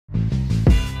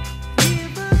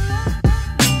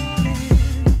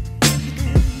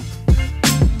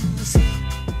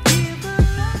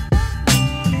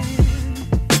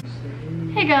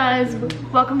guys,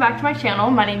 welcome back to my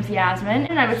channel. My name's Yasmin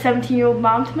and I'm a 17-year-old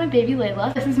mom to my baby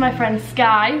Laela. This is my friend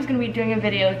Sky who's gonna be doing a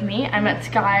video with me. I met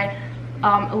Sky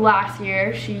last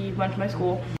year. She went to my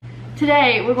school.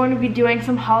 Today we're going to be doing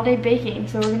some holiday baking.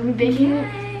 So we're gonna be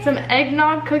baking some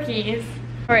eggnog cookies.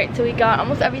 Alright, so we got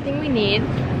almost everything we need.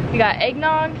 We got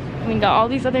eggnog, and we got all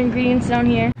these other ingredients down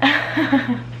here.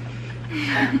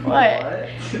 What?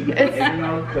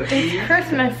 It's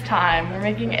Christmas time. We're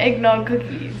making eggnog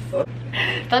cookies.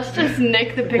 That's just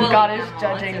Nick the pig goddess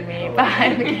judging me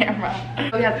behind the camera.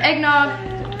 We have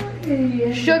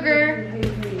eggnog, sugar,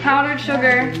 powdered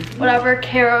sugar, whatever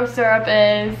Caro syrup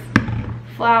is,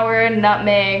 flour,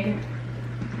 nutmeg,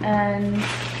 and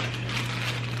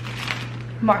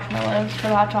marshmallows for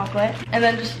the hot chocolate, and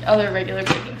then just other regular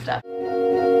baking stuff.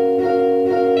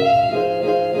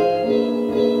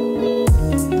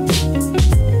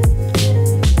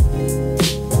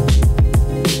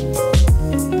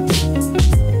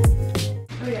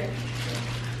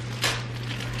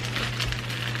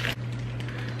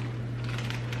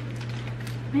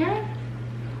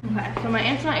 Okay, so my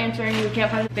aunt's not answering. We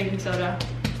can't find the baking soda.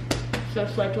 So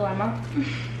slight dilemma.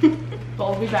 But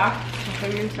we'll be back. I'll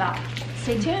figure this out.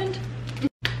 Stay tuned.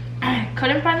 I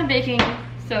couldn't find the baking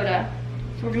soda.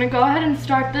 So we're gonna go ahead and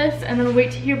start this and then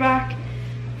wait to hear back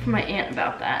from my aunt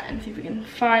about that and see if we can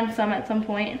find some at some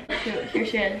point. Here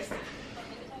she is.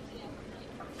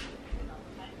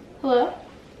 Hello?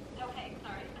 Okay,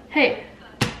 sorry. Hey.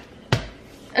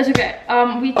 It's okay.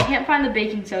 We can't find the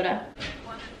baking soda.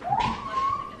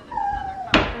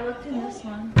 I looked in this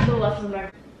one. To the left of the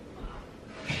mark.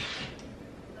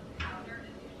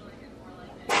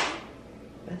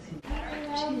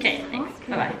 Okay, thanks.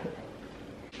 Bye-bye.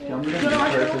 Do you want me to move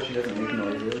her so she doesn't make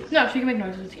noises? No, she can make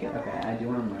noises. It's cute. Okay, I do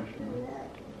want a marshmallow.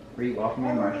 Were you offering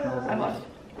me marshmallows? I was.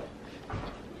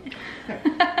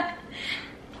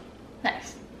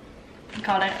 Nice.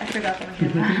 Got it. I forgot that on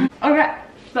camera. Okay,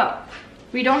 so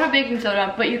we don't have baking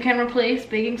soda, but you can replace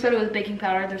baking soda with baking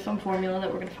powder. There's some formula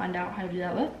that we're gonna find out how to do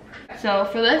that with. So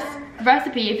for this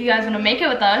recipe, if you guys wanna make it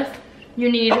with us, you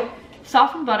need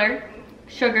softened butter,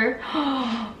 sugar.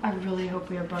 I really hope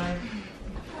we have butter.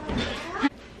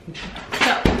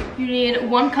 So you need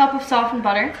 1 cup of softened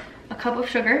butter, a cup of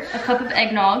sugar, a cup of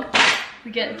eggnog.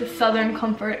 We get the Southern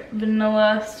Comfort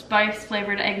vanilla spice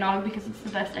flavored eggnog because it's the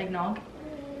best eggnog,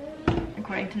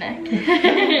 according to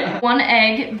Nick. 1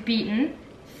 egg beaten,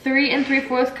 3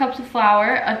 3/4 cups of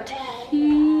flour, a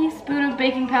teaspoon of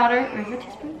baking powder. Wait, what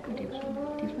teaspoon?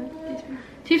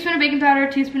 Teaspoon of baking powder,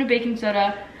 teaspoon of baking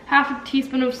soda, half a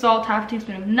teaspoon of salt, half a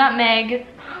teaspoon of nutmeg,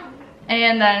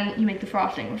 and then you make the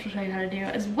frosting, which I'll show you how to do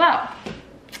as well.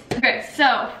 Okay,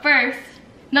 so first,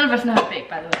 none of us know how to bake,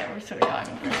 by the way. We're sort of going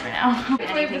with this right now.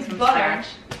 Wait, this butter.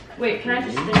 Wait, can I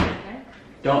just stick it in there?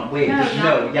 Don't wait.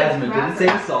 No, Yasmin, did it say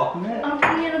soften it? I'm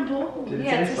putting it in a bowl. Did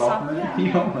it say soften it?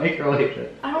 You don't microwave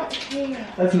it. I don't care.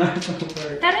 That's not how it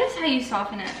works. That is how you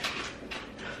soften it.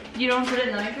 You don't put it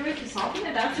in the microwave to soften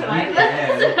it? That's what I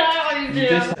That's not what you do.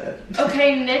 Just said.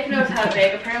 Okay, Nick knows how to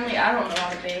bake. Apparently, I don't know how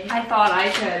to bake. I thought I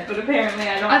could, but apparently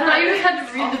I don't. I thought you just had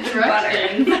to read the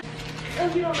directions. Oh,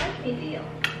 you don't like me, do you?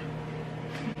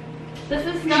 This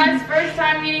is Sky's first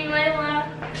time meeting Laela.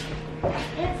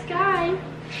 It's Sky.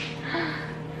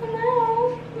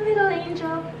 Hello, little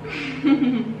angel.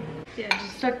 Yeah,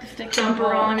 just stuck the stick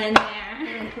Jumper on in there.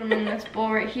 I'm gonna put them in this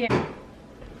bowl right here.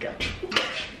 Go.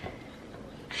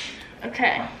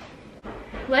 Okay.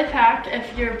 Life hack,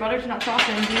 if your butter's not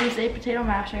softened, use a potato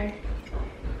masher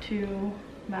to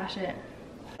mash it.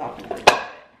 Soften it.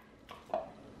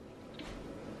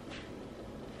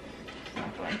 It's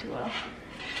not going too well.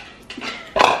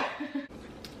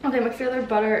 Okay, mix together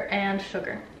butter and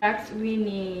sugar. Next, we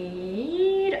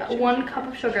need 1 cup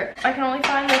of sugar. I can only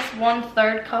find this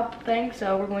 1/3 cup thing,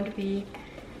 so we're going to be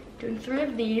doing 3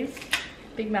 of these.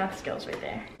 Big math skills right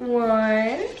there.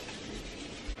 1.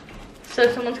 So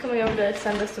someone's coming over to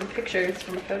send us some pictures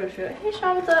from a photo shoot. Hey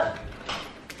Sean, what's up?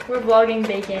 We're vlogging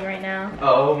baking right now.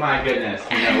 Oh my goodness,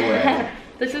 no way.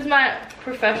 This is my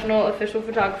professional official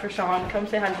photographer, Sean. Come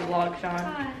say hi to the vlog, Sean.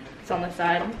 Hi. It's on this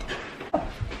side.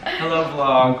 Hello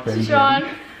vlog. Sean.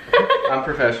 I'm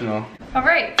professional.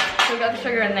 Alright, so we got the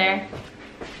sugar in there.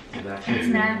 What's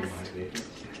next?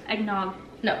 Eggnog.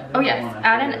 No, oh yes,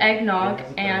 add an eggnog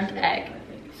and egg.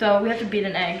 So we have to beat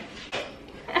an egg.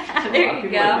 There you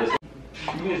go. You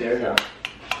can use air drum.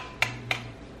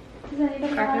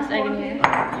 Crack this egg in here.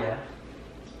 Yeah.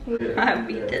 I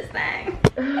beat this thing.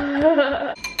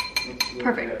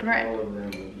 Perfect, right.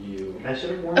 I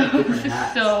should have worn a different This is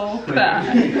hat. so bad.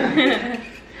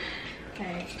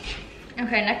 Okay.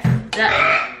 Okay, next step.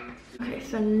 Okay,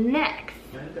 so next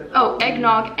Oh,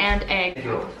 eggnog and egg.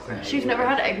 She's never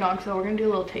had eggnog, so we're gonna do a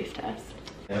little taste test.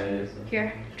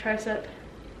 Here, try a sip.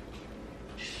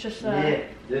 It's just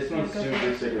This one's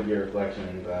super sick of your reflection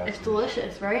in the glass. It's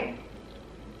delicious, right?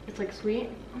 It's like sweet.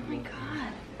 Oh my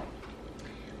god.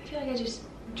 I feel like I just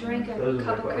drank a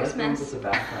cup of Christmas.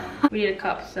 We need a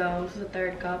cup, so this is the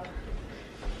third cup.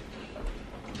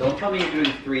 Don't tell me you're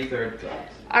doing 3/3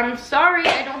 cups. I'm sorry,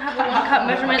 I don't have a 1 cup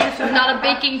measurement. This is not a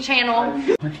baking channel.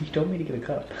 You told me to get a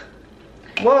cup.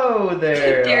 Whoa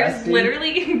there! There's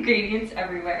literally ingredients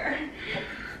everywhere.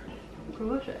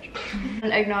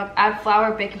 An eggnog, add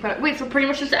flour, baking powder. Wait, so pretty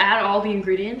much just add all the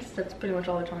ingredients? That's pretty much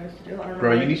all they're telling us to do. I don't know.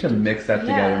 Bro, you need to mix that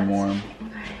together more. Okay.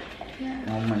 Yeah.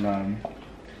 Oh my god.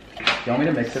 Do you want me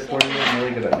to mix it for you? I'm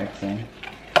really good at mixing.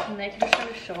 And they can just try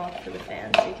to show off to the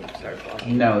fans so you can start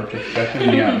vlogging. No, it's just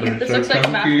stretching me out. This looks like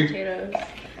mashed potatoes.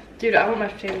 Dude, I want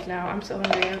mashed potatoes now. I'm so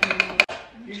hungry.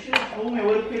 You should have told me I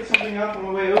would have picked something up on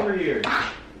my way over here.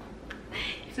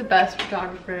 He's the best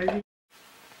photographer.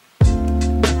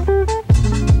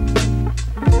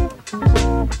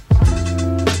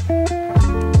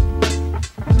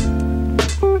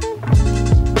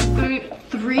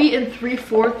 Three and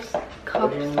 3/4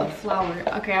 cups of flour.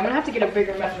 Okay, I'm gonna have to get a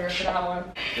bigger measure for that one.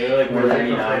 They're like, we're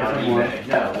 39 on eBay.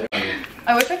 No,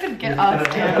 I wish I could get us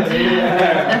too.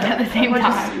 At the same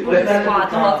time. We'll just squat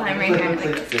the whole time right here.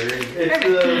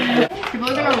 Like, People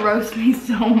are gonna roast me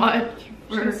so much.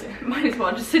 might as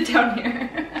well just sit down here.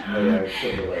 Oh yeah, it's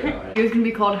still delayed. It was gonna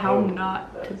be called How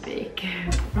Not to Bake.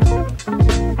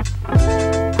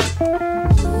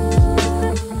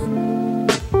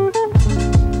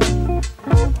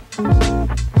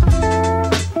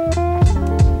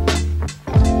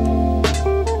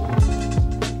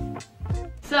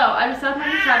 So I just have my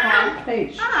tripod.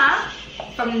 Hey,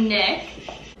 From Nick.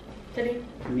 Titty.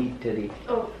 meat titty.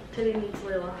 Oh, Titty meets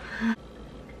Laela.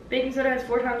 Baking soda has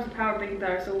 4 times the power of baking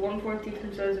powder, so 1/4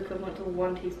 teaspoon soda is equivalent to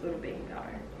 1 teaspoon of baking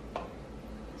powder.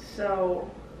 So,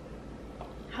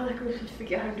 how the heck are we supposed to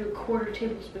figure out how to do a 1/4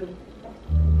 tablespoon?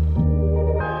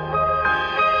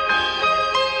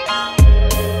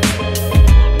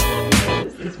 What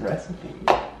is this recipe?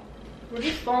 We're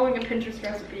just following a Pinterest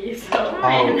recipe, so.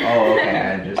 Oh, okay,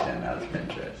 I understand. That was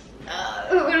Pinterest.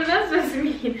 What is that supposed to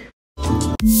mean?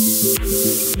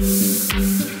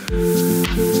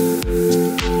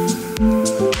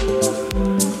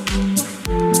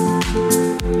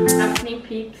 Have a sneak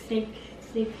peek,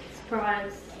 sneak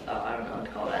surprise. Oh, I don't know what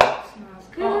to call that. Smells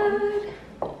good.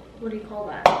 What do you call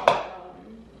that?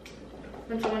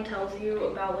 When someone tells you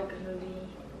about like a movie.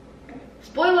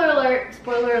 Spoiler alert!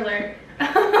 Spoiler alert!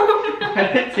 Why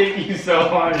did it take you so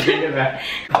long to think of that?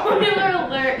 Spoiler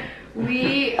alert!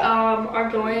 We are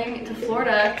going to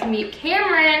Florida to meet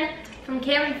Cameron from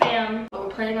Cam and Fam. But we're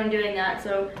planning on doing that,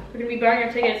 so we're gonna be buying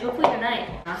our tickets hopefully tonight.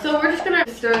 So we're just gonna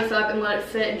stir this up and let it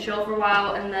sit and chill for a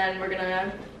while, and then we're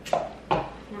gonna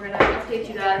update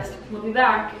you guys. We'll be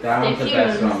back. That one's Stay the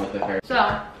best tuned. one with the hair.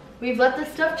 So we've let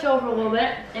this stuff chill for a little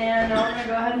bit, and we're gonna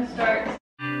go ahead and start.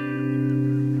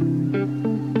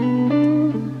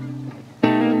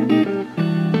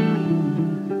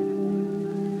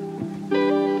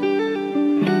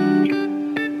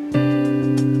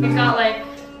 We've got like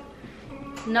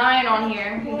 9 on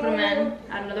here. You can put them in,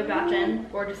 add another batch in,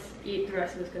 or just eat the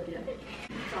rest of this cookie.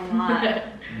 It's a lot.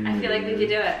 I feel like we could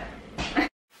do it.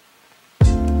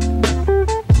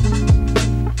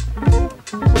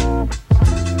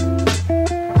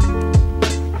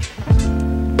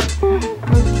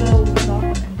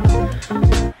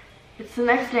 It's the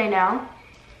next day now.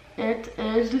 It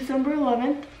is December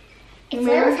 11th. It's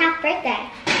Lila's half birthday.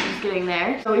 Just getting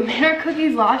there. So we made our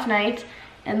cookies last night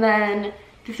and then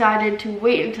decided to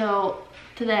wait until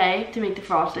today to make the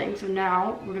frosting. So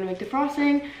now we're gonna make the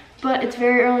frosting, but it's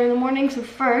very early in the morning. So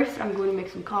first I'm going to make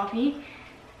some coffee,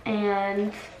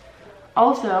 and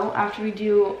also after we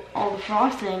do all the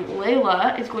frosting,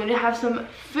 Laela is going to have some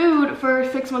food for her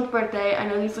 6-month birthday. I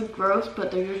know these look gross,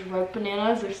 but they're just ripe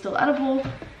bananas. They're still edible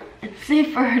and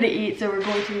safe for her to eat. So we're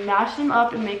going to mash them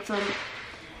up and make some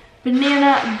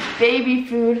banana baby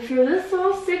food for this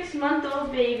little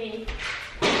 6-month-old baby.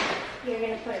 You're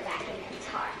gonna put it back in there. It's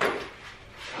hot.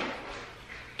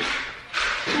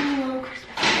 Oh,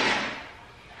 Christmas.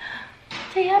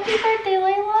 Say happy birthday,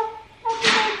 Laela. Happy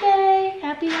birthday.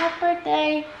 Happy half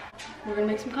birthday. We're gonna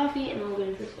make some coffee and we'll get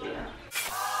into this video.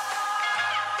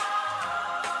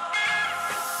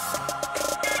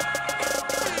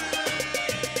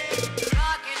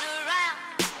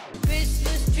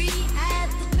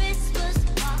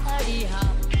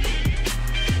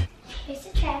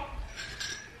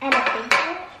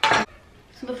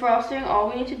 frosting, all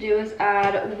we need to do is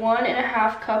add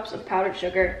 1.5 cups of powdered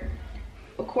sugar,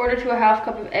 1/4 to 1/2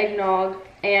 cup of eggnog,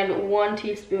 and 1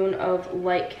 teaspoon of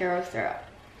light Caro syrup.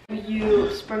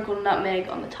 You sprinkle nutmeg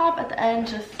on the top at the end,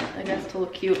 just I guess to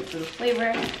look cute for the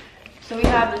flavor. So we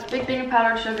have this big thing of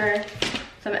powdered sugar,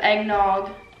 some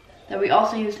eggnog that we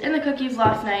also used in the cookies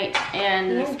last night, and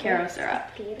this Caro syrup.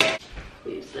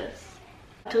 We use this.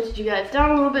 I tilted you guys down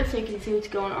a little bit so you can see what's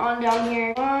going on down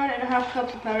here. 1.5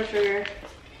 cups of powdered sugar.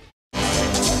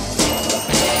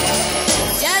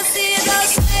 Just see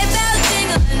those sleigh bells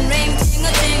jingling, ring,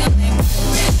 tingle, tingling.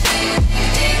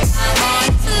 Come on,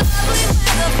 it's a lovely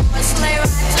weather for a sleigh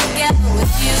ride together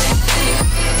with you.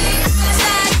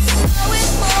 Outside, snow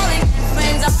is falling and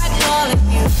friends are calling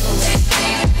you.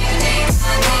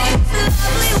 Come on, it's a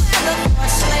lovely weather for a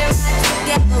sleigh ride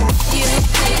together with you.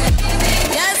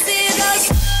 Just see those.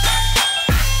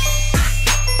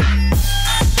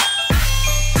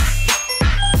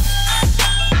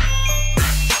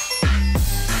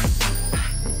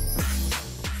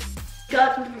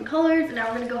 Got some different colors, and now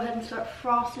we're gonna go ahead and start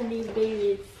frosting these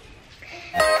babies.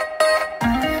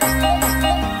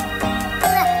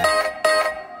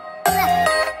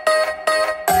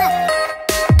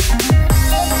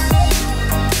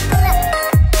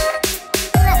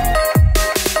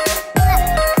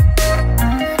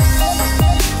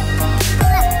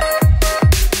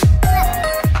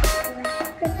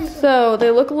 So they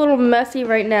look a little messy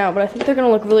right now, but I think they're gonna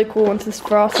look really cool once this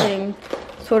frosting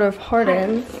sort of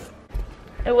hardens.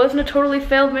 It wasn't a totally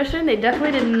failed mission. They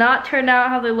definitely did not turn out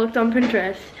how they looked on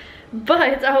Pinterest.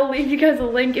 But I will leave you guys a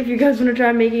link if you guys want to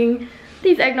try making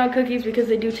these eggnog cookies because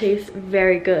they do taste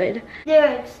very good.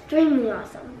 They're extremely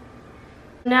awesome.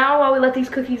 Now while we let these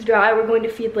cookies dry, we're going to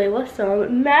feed Laela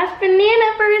some mashed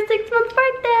banana for her 6th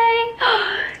birthday.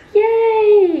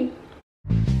 Yay!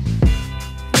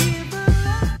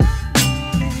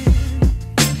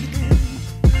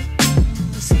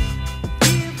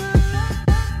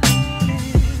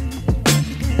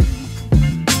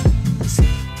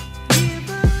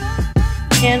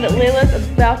 And Layla's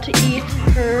about to eat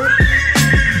her,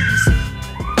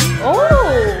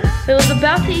 Layla's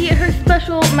about to eat her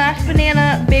special mashed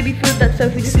banana baby food that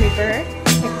Sophie just made for her.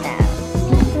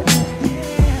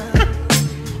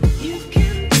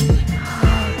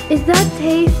 Is that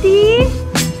tasty?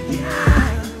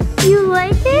 You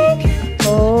like it?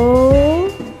 Oh.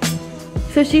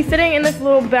 So she's sitting in this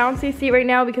little bouncy seat right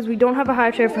now because we don't have a high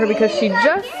chair for her because she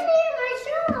just...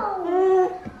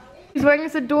 She's wearing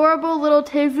this adorable little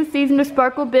Tis the Season to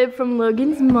Sparkle bib from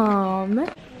Logan's mom.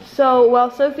 So while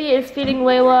Sophie is feeding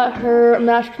Laela her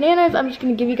mashed bananas, I'm just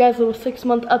going to give you guys a little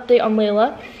 6-month update on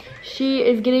Laela. She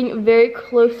is getting very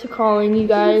close to calling, you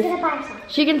guys.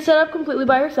 She can sit up completely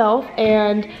by herself,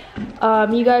 and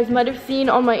you guys might have seen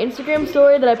on my Instagram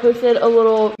story that I posted a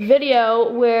little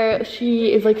video where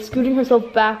she is like scooting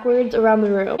herself backwards around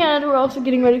the room. And we're also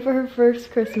getting ready for her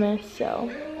first Christmas, so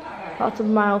lots of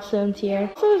milestones here.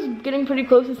 Also is getting pretty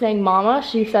close to saying mama.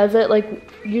 She says it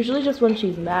like usually just when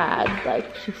she's mad. Like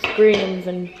she screams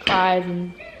and cries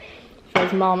and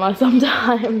says mama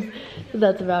sometimes. So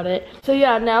that's about it. So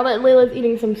yeah, now that Layla's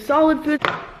eating some solid food,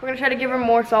 we're gonna try to give her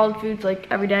more solid foods like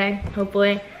every day,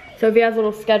 hopefully. Sophie has a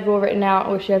little schedule written out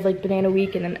where she has like banana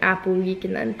week and then apple week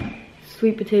and then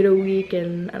sweet potato week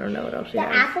and I don't know what else she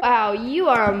has. Wow, you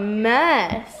are a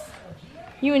mess.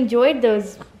 You enjoyed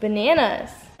those bananas.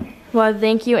 Well,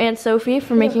 thank you, Aunt Sophie,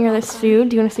 for making her this food.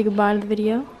 Do you want to say goodbye to the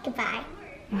video? Goodbye.